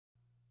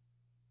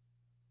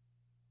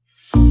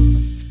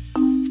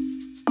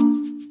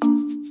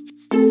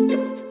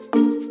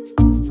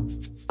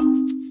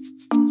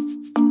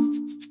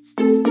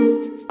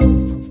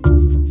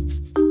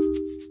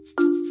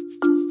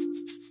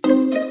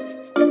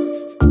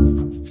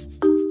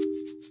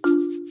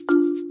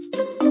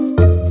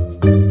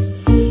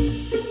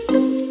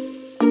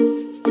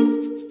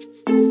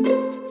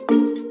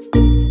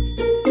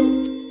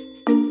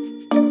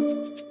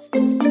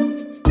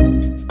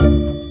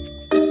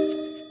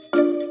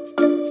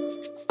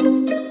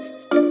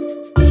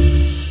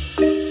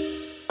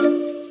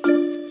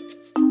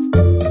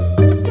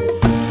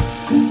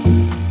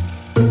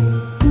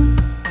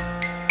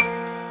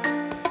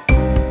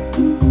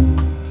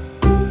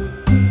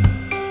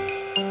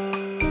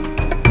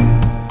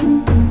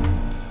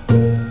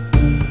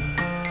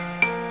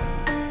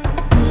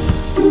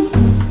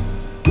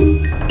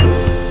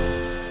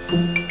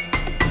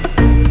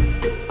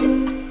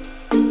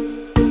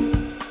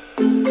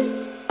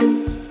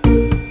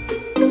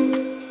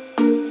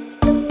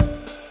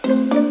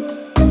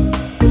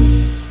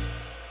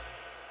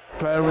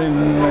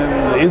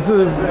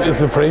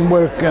is a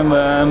framework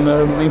and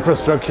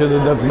infrastructure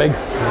that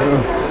makes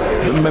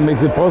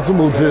it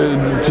possible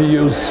to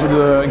use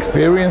the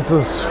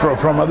experiences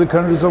from other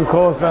countries, of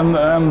course, and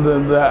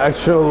the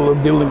actual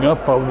building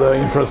up of the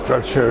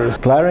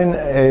infrastructures. CLARIN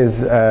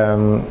is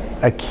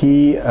a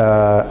key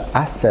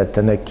asset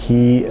and a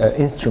key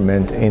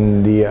instrument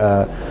in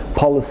the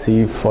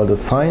policy for the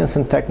science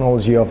and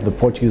technology of the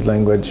Portuguese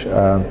language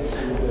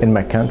in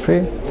my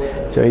country.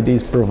 So it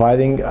is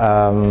providing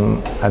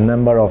a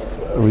number of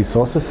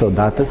resources, so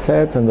data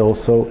sets and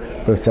also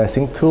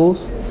processing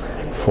tools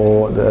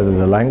for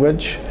the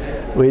language,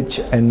 which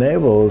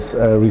enables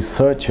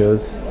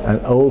researchers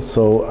and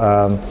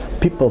also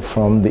people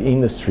from the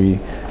industry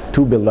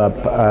to build up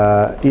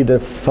either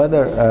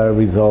further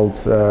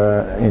results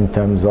in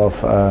terms of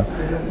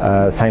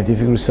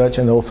scientific research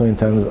and also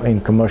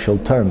in commercial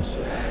terms.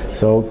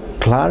 So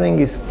CLARIN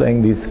is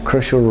playing this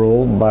crucial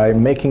role by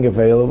making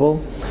available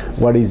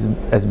what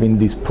has been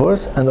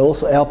dispersed and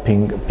also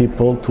helping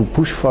people to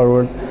push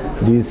forward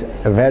this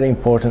very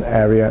important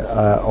area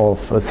of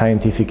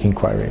scientific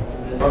inquiry.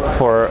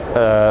 For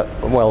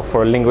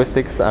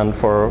linguistics and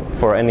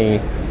for any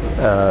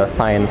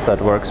science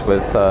that works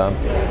with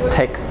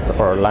text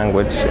or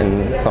language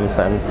in some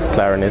sense,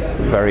 CLARIN is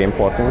very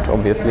important,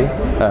 obviously,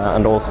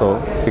 and also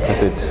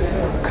because it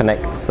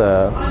connects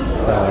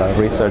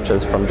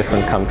researchers from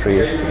different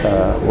countries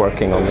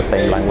working on the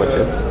same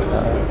languages,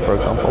 for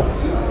example.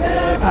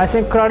 I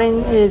think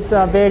CLARIN is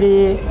a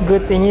very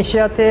good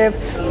initiative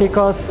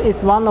because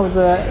it's one of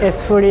the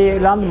S3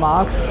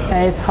 landmarks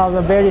and it has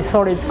a very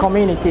solid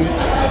community.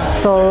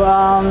 So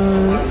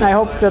I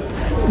hope that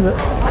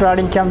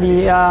CLARIN can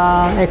be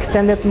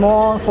extended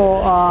more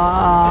for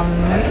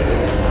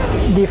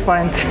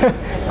different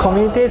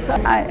communities.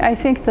 I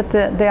think that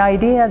the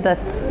idea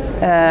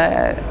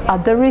that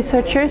other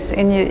researchers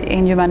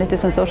in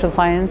humanities and social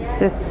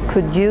sciences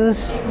could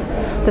use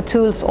the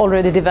tools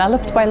already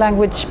developed by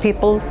language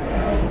people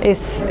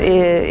is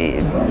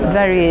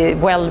very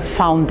well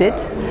founded,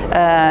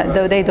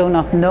 though they do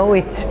not know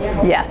it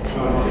yet.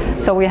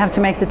 So we have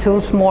to make the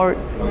tools more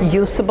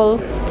usable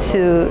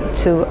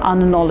to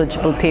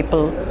unknowledgeable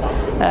people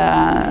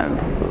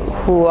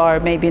who are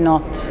maybe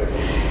not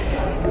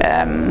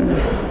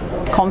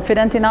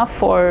confident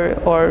enough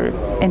or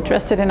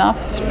interested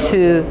enough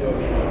to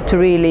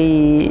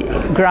really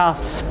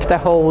grasp the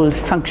whole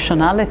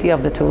functionality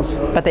of the tools,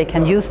 but they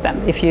can use them.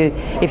 If you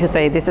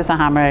say this is a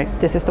hammer,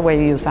 this is the way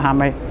you use a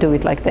hammer, do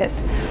it like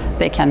this,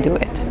 they can do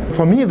it.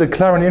 For me, the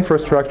CLARIN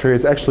infrastructure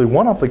is actually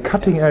one of the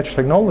cutting-edge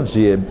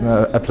technology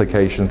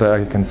applications that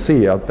I can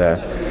see out there.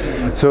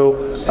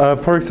 So,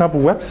 for example,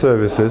 web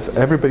services.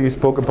 Everybody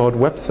spoke about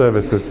web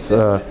services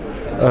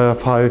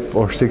 5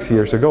 or 6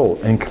 years ago.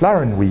 In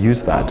CLARIN, we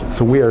use that.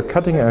 So we are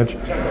cutting-edge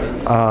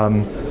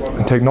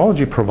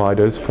technology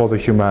providers for the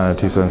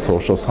humanities and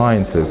social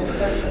sciences,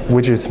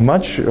 which is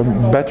much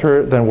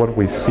better than what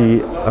we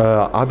see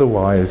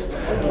otherwise,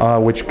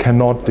 which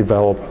cannot be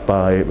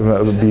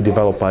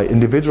developed by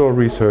individual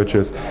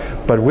researchers.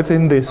 But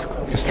within this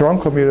strong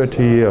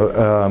community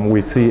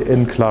we see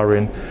in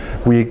CLARIN,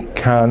 we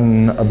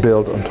can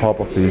build on top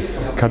of these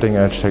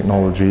cutting-edge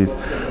technologies,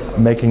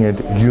 making it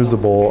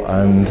usable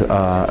and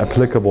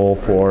applicable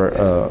for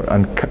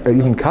and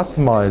even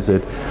customize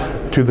it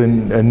to the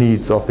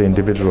needs of the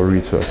individual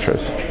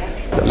researchers.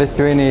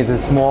 Lithuania is a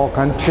small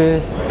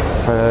country,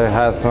 so it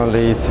has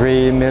only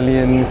 3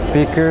 million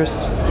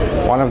speakers,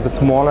 one of the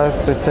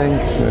smallest, I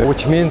think,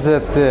 which means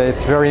that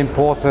it's very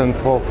important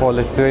for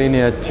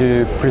Lithuania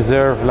to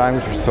preserve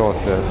language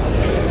resources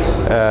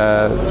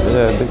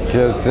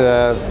because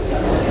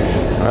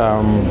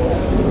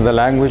the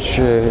language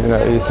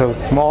is so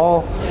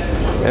small,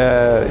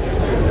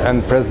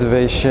 and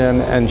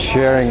preservation and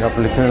sharing of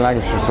Lithuanian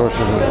language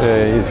resources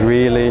is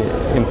really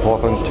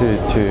important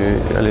to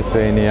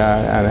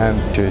Lithuania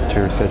and to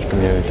research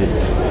community.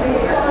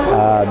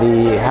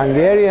 The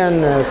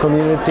Hungarian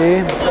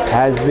community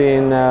has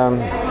been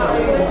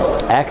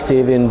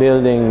active in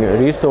building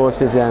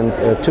resources and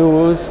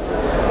tools,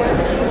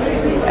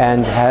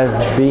 and have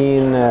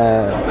been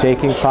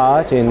taking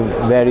part in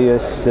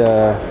various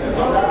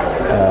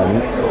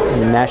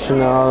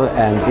national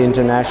and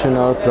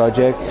international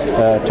projects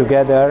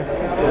together,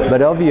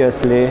 but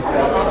obviously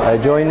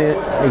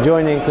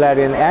joining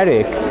CLARIN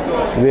ARIC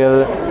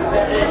will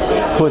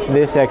put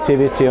this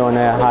activity on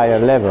a higher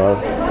level.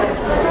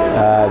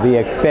 We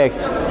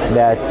expect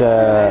that,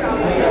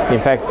 in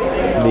fact,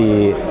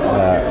 the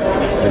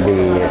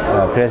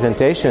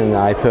presentation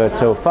I've heard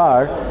so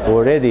far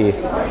already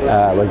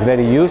was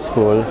very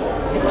useful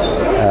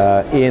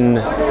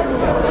in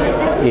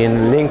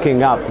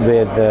linking up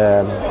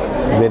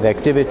with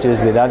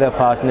activities with other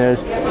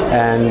partners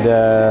and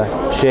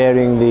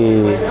sharing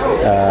the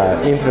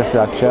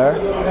infrastructure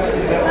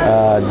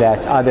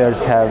that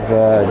others have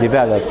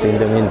developed in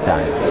the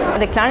meantime.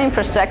 The CLARIN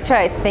infrastructure,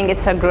 I think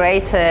it's a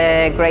great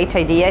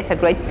idea. It's a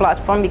great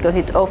platform because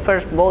it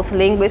offers both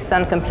linguists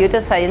and computer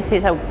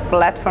scientists a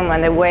platform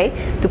and a way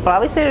to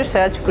publish their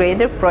research, create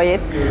their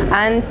project,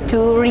 and to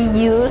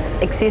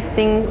reuse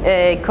existing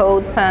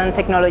codes and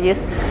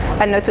technologies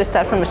and not to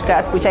start from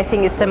scratch, which I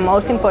think is the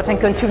most important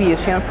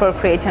contribution for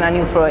creating a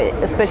new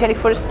project, especially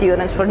for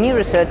students, for new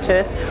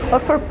researchers, or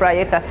for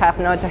projects that have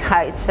not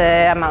high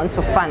amounts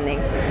of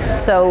funding.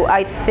 So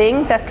I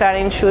think that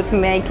CLARIN should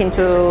make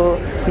into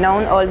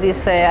known all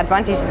these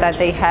advantages that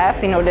they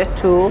have in order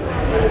to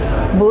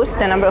boost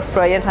the number of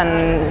projects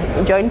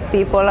and join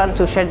people and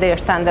to share their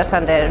standards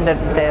and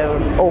their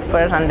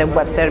offers and the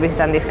web services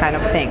and these kind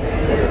of things.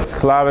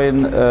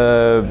 CLARIN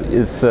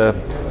is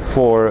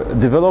for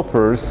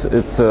developers,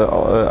 it's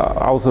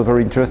also a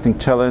very interesting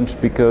challenge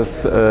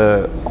because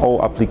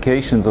all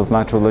applications of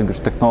natural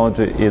language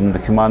technology in the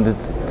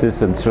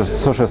humanities and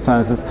social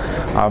sciences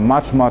are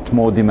much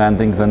more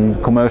demanding than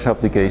commercial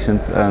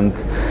applications. And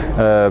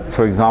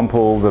for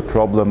example, the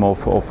problem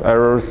of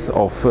errors,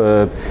 of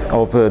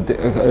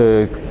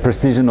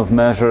precision of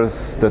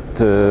measures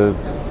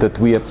that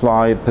we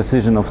apply,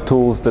 precision of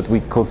tools that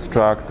we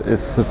construct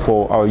is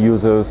for our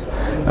users.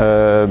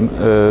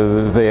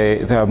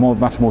 They are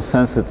much more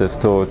sensitive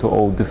to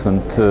all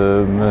different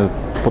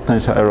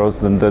potential errors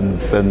than,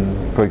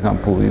 for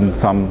example, in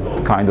some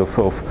kind of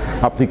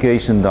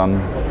application done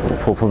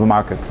for the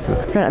market. So.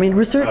 I mean,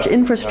 research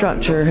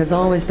infrastructure has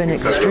always been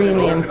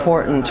extremely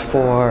important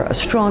for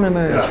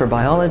astronomers, for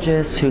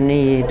biologists who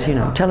need,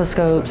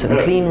 telescopes and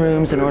clean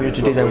rooms in order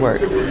to do their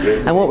work.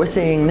 And what we're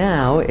seeing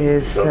now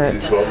is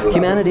that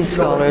humanities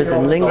scholars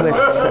and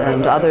linguists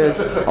and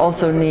others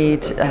also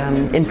need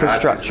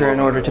infrastructure in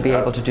order to be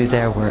able to do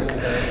their work.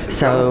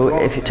 So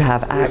to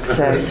have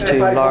access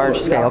to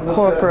large-scale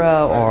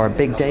corpora or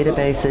big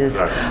databases,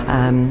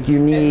 you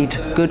need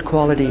good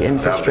quality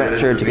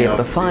infrastructure to be able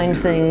to find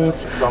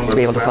things, to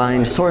be able to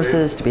find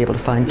sources, to be able to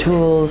find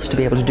tools, to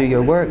be able to do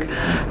your work.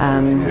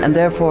 And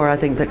therefore I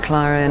think that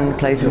CLARIN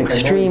plays an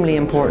extremely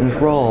important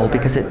role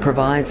because it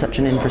provides such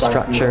an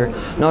infrastructure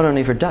not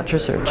only for Dutch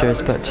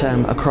researchers but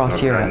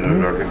across Europe.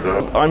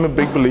 I'm a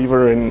big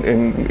believer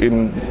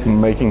in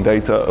making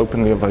data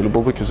openly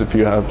available, because if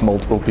you have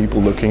multiple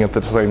people looking at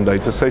the same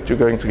data set, you're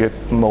going to get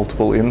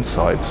multiple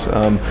insights.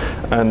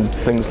 And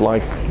things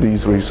like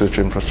these research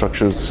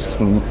infrastructures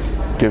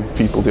give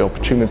people the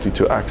opportunity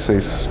to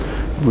access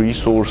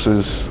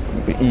resources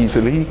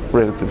easily,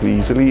 relatively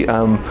easily,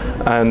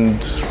 and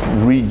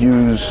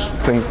reuse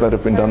things that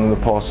have been done in the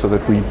past so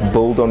that we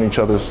build on each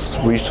other's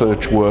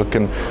research work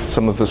and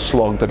some of the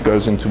slog that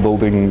goes into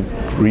building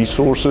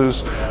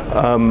resources,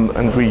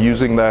 and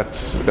reusing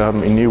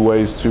that in new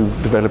ways to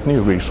develop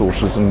new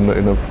resources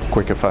in a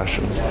quicker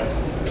fashion.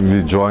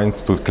 We joined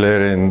to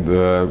CLARIN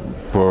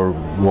for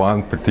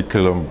one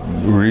particular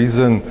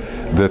reason,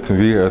 that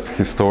we as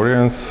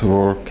historians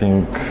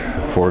working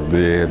for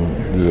the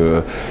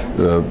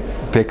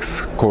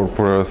text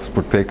corpus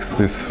for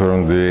texts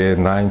from the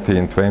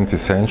 19th, 20th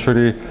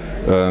century,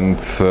 and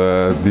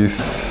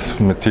this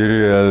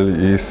material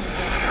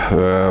is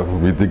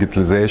with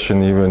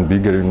digitalization even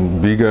bigger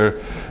and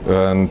bigger,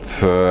 and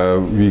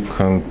we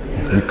can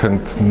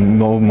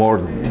no more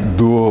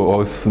do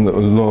also not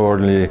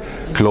only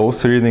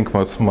close reading,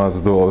 but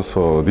must do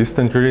also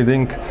distant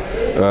reading.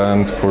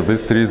 And for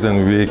this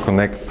reason we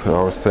connect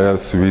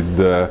ourselves with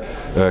the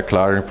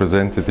CLARIN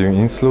representative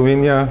in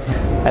Slovenia.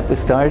 At the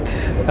start,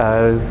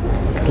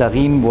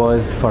 CLARIN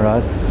was for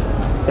us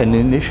an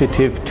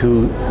initiative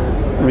to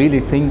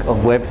really think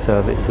of web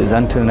services.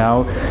 Until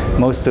now,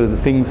 most of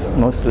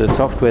the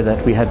software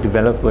that we had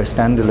developed were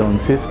standalone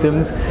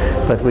systems,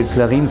 but with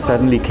CLARIN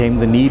suddenly came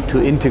the need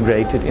to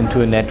integrate it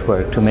into a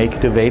network, to make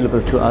it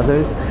available to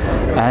others.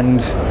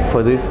 And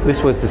for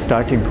this was the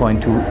starting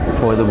point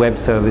for the web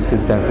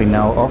services that we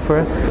now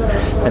offer.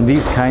 And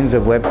these kinds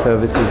of web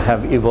services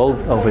have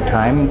evolved over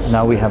time.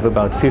 Now we have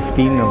about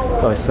 15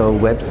 or so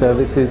web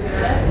services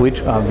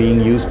which are being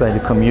used by the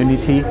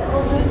community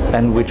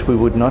and which we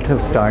would not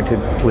have started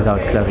without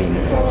CLARIN.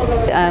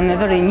 I'm a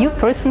very new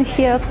person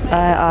here.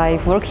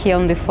 I've worked here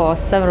only for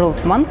several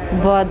months,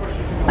 but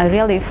I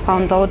really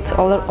found out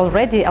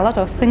already a lot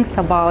of things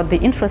about the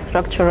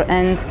infrastructure,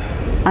 and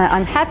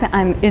I'm happy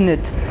I'm in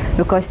it,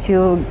 because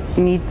you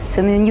meet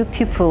so many new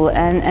people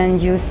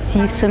and you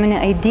see so many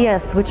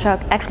ideas which are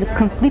actually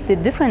completely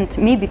different,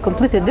 maybe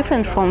completely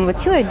different from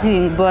what you are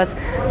doing, but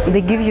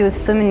they give you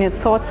so many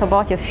thoughts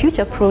about your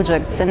future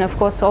projects and of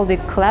course all the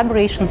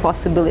collaboration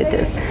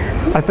possibilities.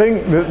 I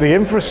think that the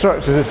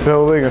infrastructure it's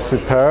building is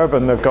superb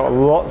and they've got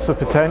lots of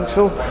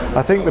potential.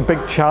 I think the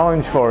big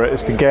challenge for it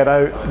is to get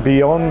out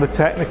beyond the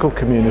technical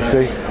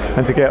community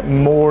and to get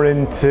more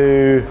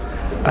into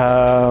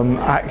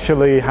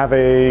actually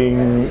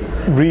having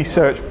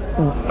research,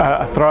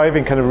 a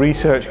thriving kind of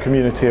research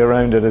community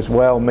around it as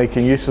well,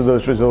 making use of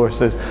those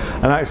resources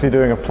and actually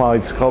doing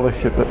applied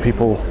scholarship that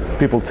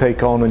people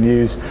take on and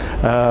use,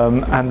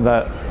 and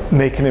that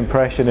make an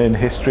impression in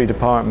history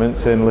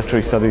departments, in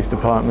literary studies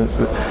departments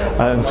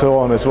and so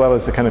on, as well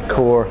as the kind of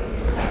core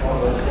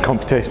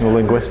computational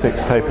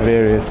linguistics type of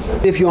areas.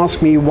 If you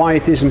ask me why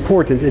it is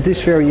important, it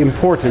is very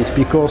important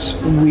because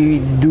we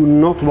do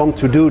not want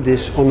to do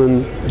this on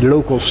a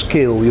local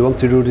scale, we want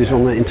to do this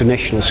on an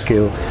international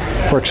scale.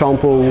 For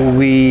example,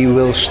 we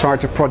will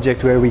start a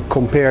project where we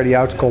compare the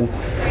outcome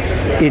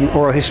in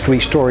oral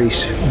history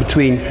stories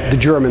between the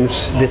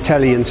Germans, the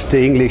Italians,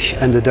 the English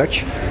and the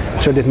Dutch.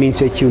 So that means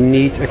that you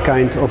need a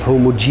kind of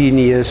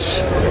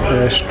homogeneous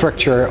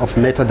structure of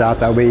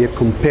metadata where you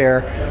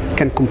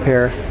can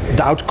compare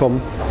the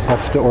outcome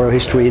of the oral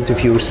history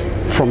interviews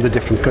from the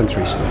different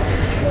countries.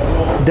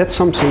 That's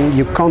something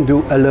you can't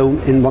do alone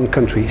in one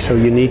country, so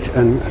you need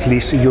at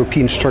least a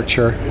European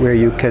structure where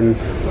you can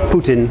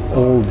put in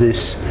all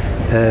this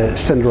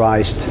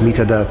standardized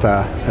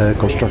metadata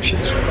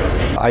constructions.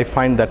 I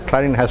find that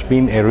CLARIN has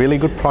been a really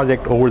good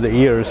project over the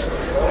years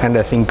and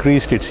has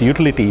increased its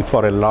utility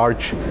for a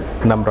large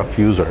number of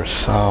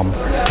users.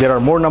 There are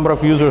more number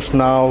of users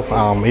now.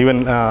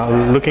 Even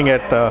looking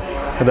at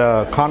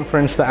the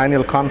conference, the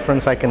annual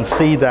conference, I can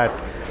see that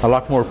a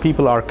lot more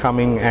people are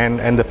coming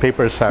and the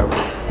papers have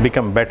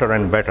become better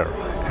and better.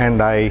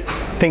 And I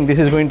think this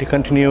is going to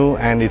continue,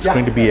 and it's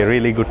going to be a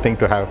really good thing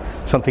to have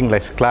something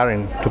like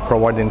CLARIN to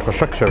provide the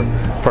infrastructure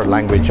for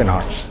language and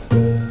arts.